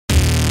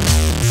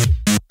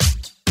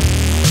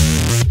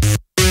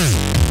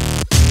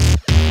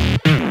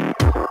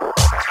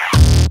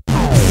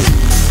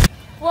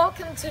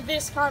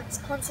this month's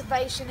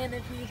conservation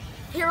interview.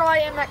 Here I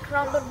am at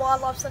Currumbin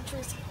Wildlife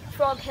Sanctuary's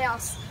frog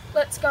house.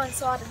 Let's go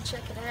inside and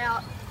check it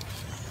out.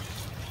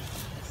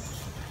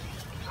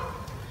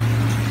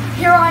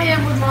 Here I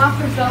am with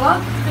Michael Bella,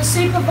 the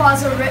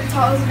supervisor of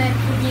reptiles and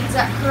amphibians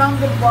at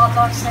Currumbin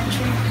Wildlife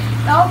Sanctuary.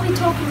 They'll be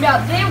talking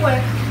about their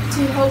work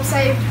to help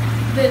save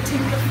the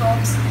tinker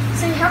frogs.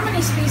 So how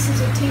many species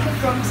of tinker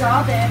frogs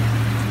are there?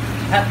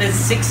 There's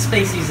 6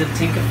 species of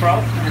tinker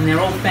frog, and they're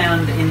all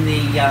found in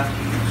the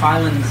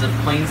highlands of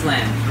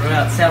Queensland,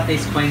 throughout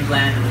southeast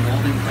Queensland and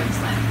northern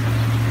Queensland.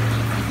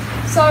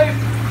 So,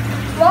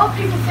 a lot of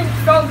people think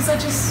frogs are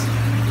just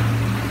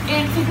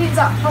amphibians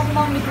that pop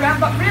along the ground,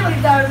 but really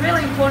they're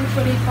really important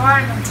for the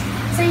environment.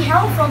 See,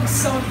 how are frogs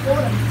so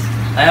important?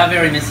 They are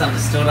very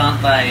misunderstood,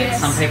 aren't they?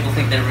 Yes. Some people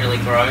think they're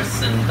really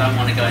gross and don't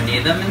want to go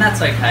near them, and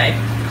that's okay.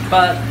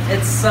 But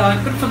it's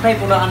good for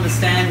people to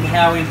understand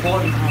how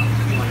important,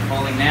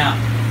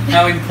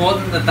 how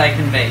important that they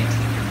can be.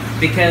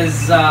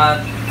 Because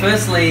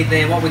firstly,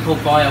 they're what we call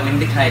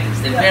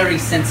bioindicators. They're very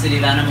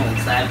sensitive animals.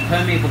 They have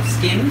permeable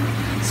skin,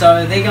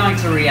 so they're going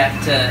to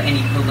react to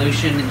any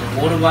pollution in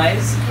the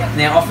waterways. And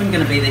they're often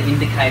going to be the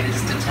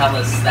indicators to tell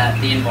us that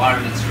the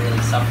environment's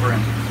really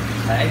suffering.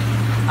 Okay?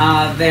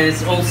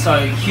 There's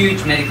also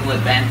huge medical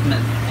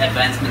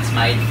advancements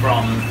made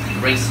from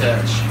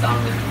research done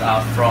with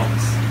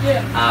frogs.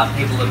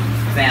 People have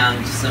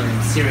found some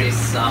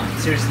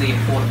seriously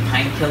important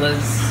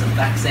painkillers, some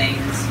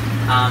vaccines,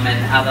 and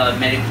other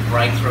medical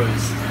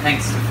breakthroughs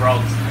thanks to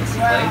frogs,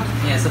 basically.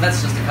 Wow. Yeah, so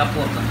that's just a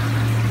couple of them.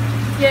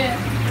 Yeah.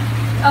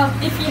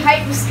 If you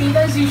hate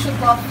mosquitoes, you should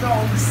love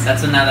frogs.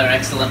 That's another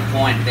excellent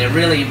point. They're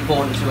really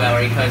important to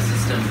our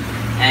ecosystem.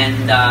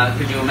 And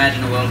could you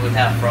imagine a world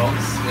without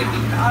frogs? We'd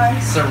be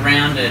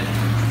surrounded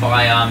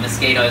by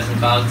mosquitoes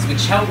and bugs,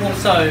 which help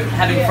also,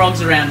 having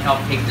frogs around help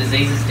keep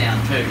diseases down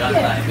too, don't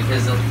they?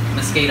 Because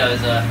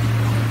mosquitoes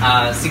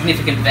are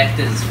significant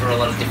vectors for a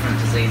lot of different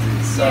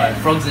diseases. So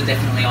frogs are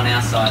definitely on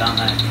our side, aren't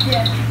they?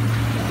 Yeah.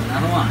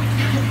 Another one.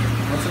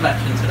 Lots of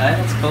action today.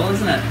 That's cool,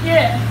 isn't it?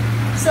 Yeah.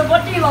 So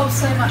what do you love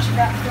so much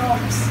about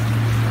frogs?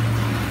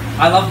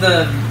 I love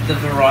the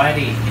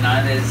variety. You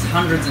know, there's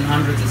hundreds and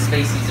hundreds of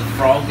species of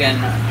frog,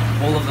 and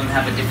all of them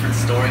have a different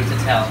story to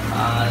tell.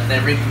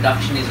 Their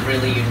reproduction is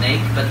really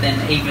unique, but then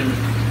even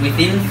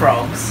within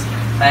frogs,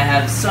 they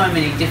have so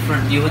many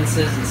different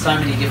nuances and so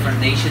many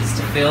different niches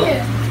to fill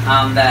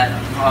that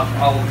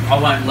I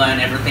won't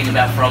learn everything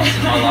about frogs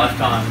in my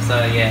lifetime.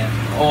 So yeah,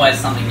 always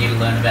something new to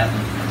learn about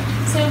them.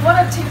 So what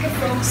are tinker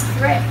frogs'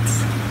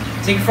 threats?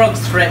 Tinker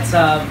frogs' threats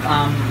are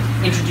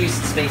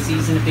introduced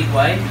species in a big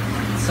way.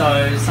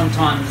 So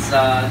sometimes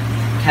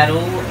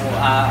cattle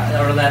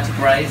are allowed to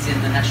graze in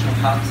the national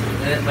parks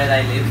where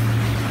they live.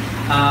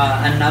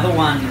 Another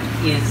one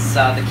is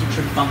the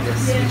chytrid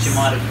fungus, which you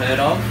might have heard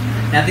of.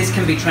 Now this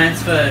can be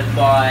transferred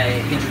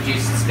by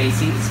introduced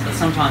species, but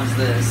sometimes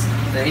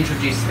the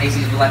introduced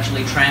species will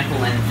actually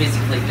trample and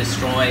physically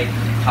destroy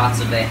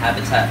parts of their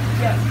habitat.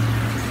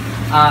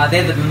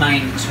 They're the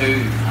main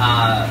 2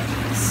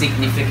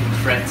 significant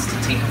threats to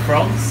tinker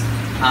frogs.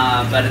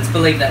 But it's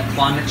believed that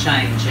climate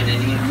change and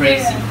an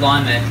increase in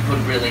climate could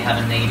really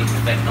have a negative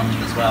effect on them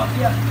as well.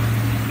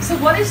 So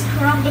what is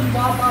Currumbin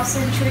Wildlife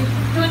Sanctuary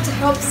doing to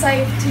help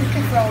save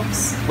tinker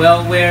frogs?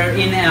 Well, we're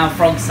in our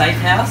frog safe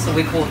house, or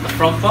we call it the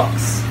frog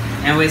box,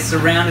 and we're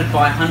surrounded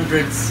by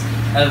hundreds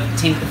of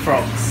tinker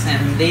frogs.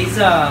 And these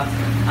are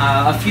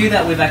a few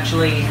that we've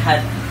actually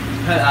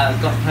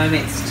got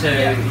permits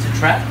to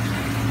trap,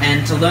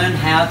 and to learn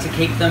how to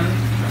keep them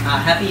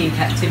happy in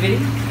captivity,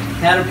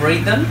 how to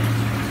breed them,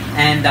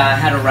 and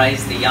how to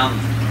raise the young.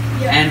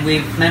 And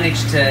we've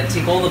managed to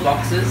tick all the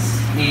boxes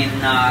in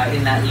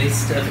that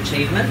list of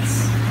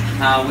achievements.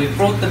 We've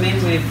brought them in,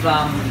 we've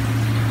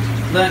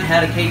learned how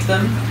to keep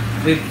them,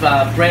 we've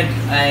bred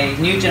a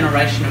new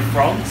generation of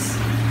frogs,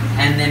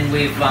 and then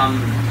we've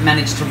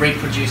managed to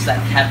reproduce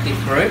that captive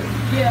group.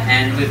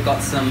 And we've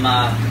got some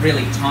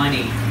really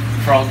tiny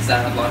frogs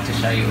that I'd like to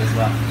show you as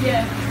well.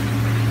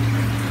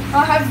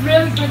 I have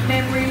really good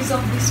memories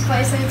of this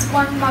place, and it's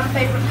one of my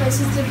favourite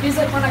places to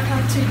visit when I come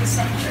to the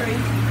sanctuary.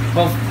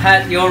 Well,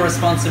 Pat, you're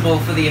responsible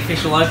for the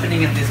official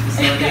opening of this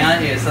facility,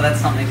 aren't you? So that's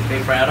something to be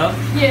proud of.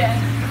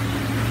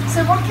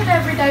 So what can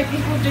everyday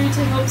people do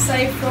to help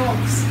save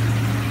frogs?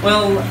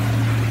 Well,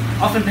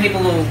 often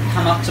people will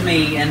come up to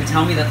me and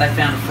tell me that they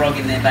found a frog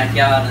in their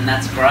backyard, and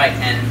that's great.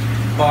 And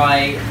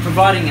by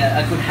providing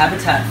a good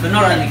habitat for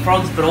not only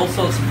frogs but all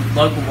sorts of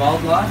local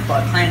wildlife,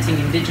 by planting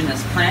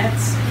indigenous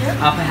plants,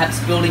 perhaps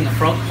building a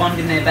frog pond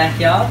in their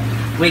backyard,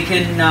 we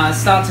can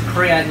start to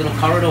create little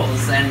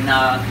corridors and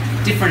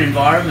different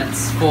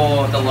environments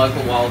for the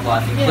local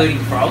wildlife, including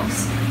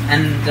frogs,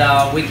 and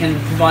we can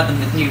provide them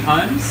with new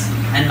homes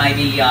and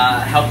maybe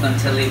help them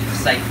to live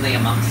safely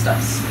amongst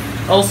us.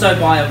 Also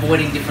by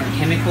avoiding different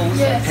chemicals,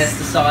 like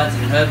pesticides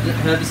and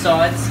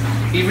herbicides,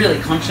 be really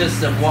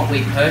conscious of what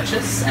we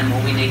purchase and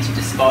what we need to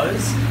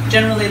dispose.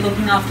 Generally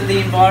looking after the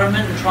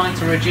environment and trying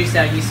to reduce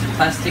our use of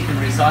plastic and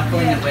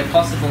recycling it where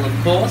possible, of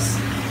course.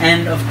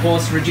 And of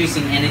course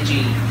reducing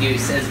energy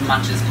use as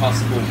much as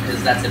possible,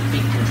 because that's a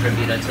big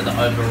contributor to the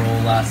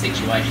overall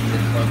situation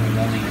with global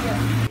warming.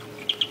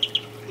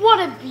 What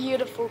a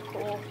beautiful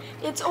call.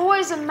 It's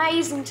always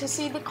amazing to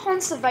see the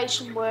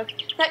conservation work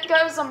that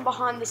goes on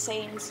behind the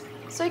scenes.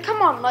 So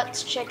come on,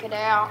 let's check it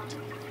out.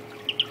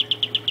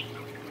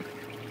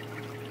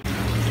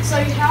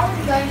 So how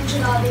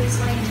endangered are these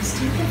Liam's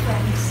tinker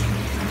frogs?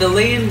 The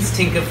Liam's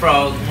tinker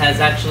frog has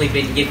actually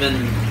been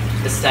given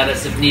the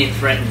status of near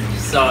threatened,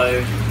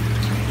 so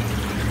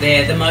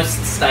they're the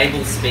most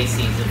stable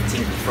species of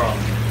tinker frog.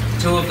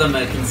 2 of them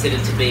are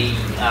considered to be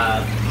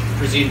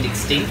presumed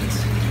extinct,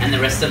 and the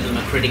rest of them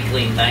are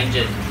critically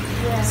endangered.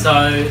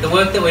 So the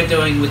work that we're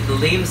doing with the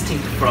Liam's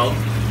tinker frog,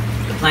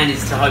 the plan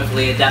is to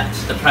hopefully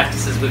adapt the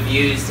practices we've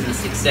used and the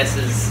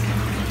successes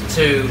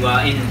to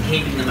in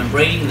keeping them and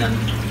breeding them,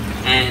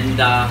 and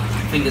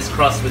fingers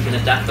crossed we can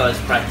adapt those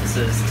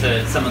practices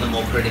to some of the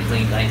more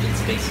critically endangered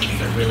species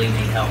that really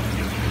need help.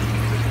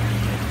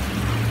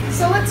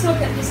 So let's look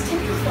at this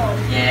tinker frog.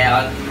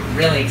 Yeah, I'm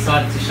really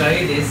excited to show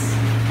you this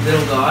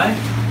little guy.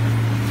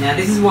 Now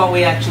this is what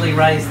we actually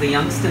raise the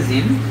youngsters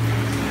in.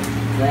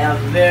 They are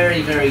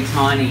very, very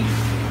tiny.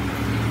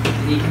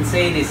 And you can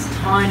see this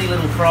tiny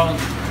little frog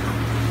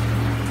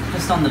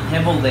just on the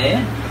pebble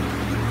there.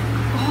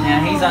 Now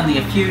he's only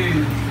a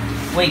few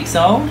weeks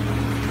old,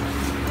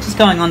 just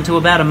going on to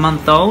about a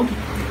month old.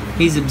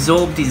 He's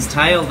absorbed his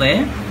tail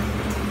there.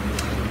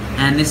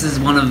 And this is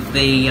one of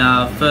the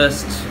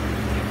first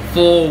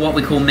 4 what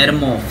we call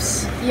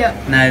metamorphs.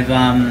 And they've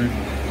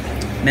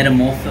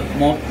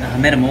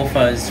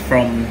metamorphosed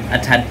from a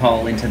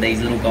tadpole into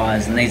these little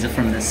guys, and these are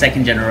from the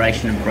 2nd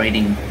generation of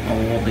breeding, or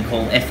what we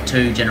call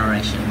F2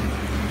 generation.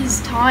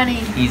 He's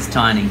tiny. He's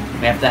tiny.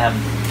 We have to have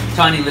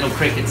tiny little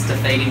crickets to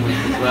feed him with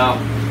as well.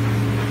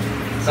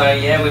 So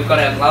yeah, we've got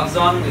our gloves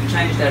on, we've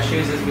changed our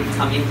shoes as we've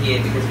come in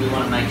here because we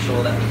want to make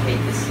sure that we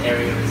keep this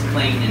area as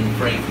clean and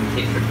free from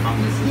chytrid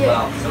fungus as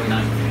well, so we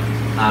don't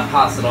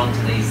pass it on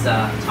to these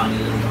tiny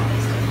little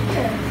guys.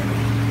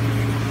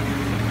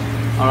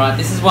 Alright,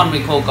 this is one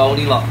we call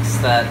Goldilocks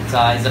that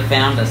is a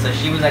founder, so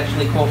she was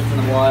actually caught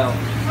from the wild.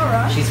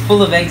 She's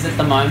full of eggs at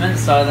the moment,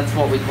 so that's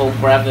what we call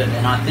gravid,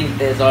 and I think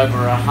there's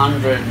over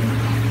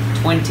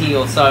 120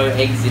 or so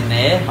eggs in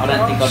there. I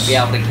don't think I'd be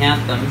able to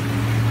count them,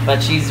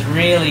 but she's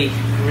really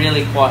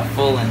quite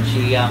full, and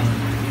she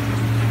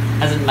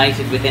hasn't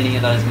mated with any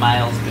of those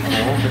males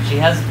before, but she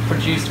has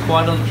produced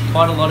quite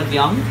a lot of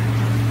young.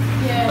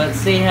 But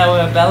see how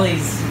her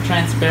belly's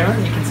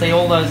transparent? You can see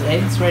all those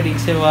eggs ready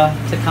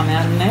to come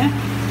out in there.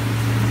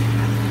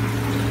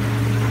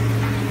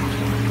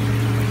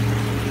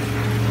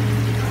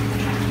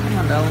 Come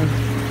on, darling.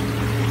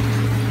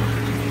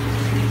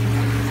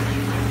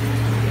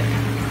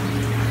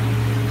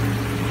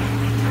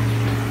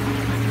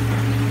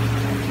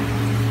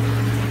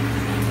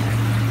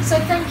 So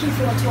thank you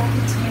for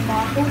talking to me,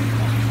 Michael.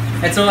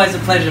 It's always a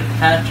pleasure,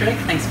 Patrick.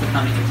 Thanks for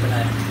coming in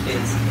today.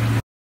 Cheers.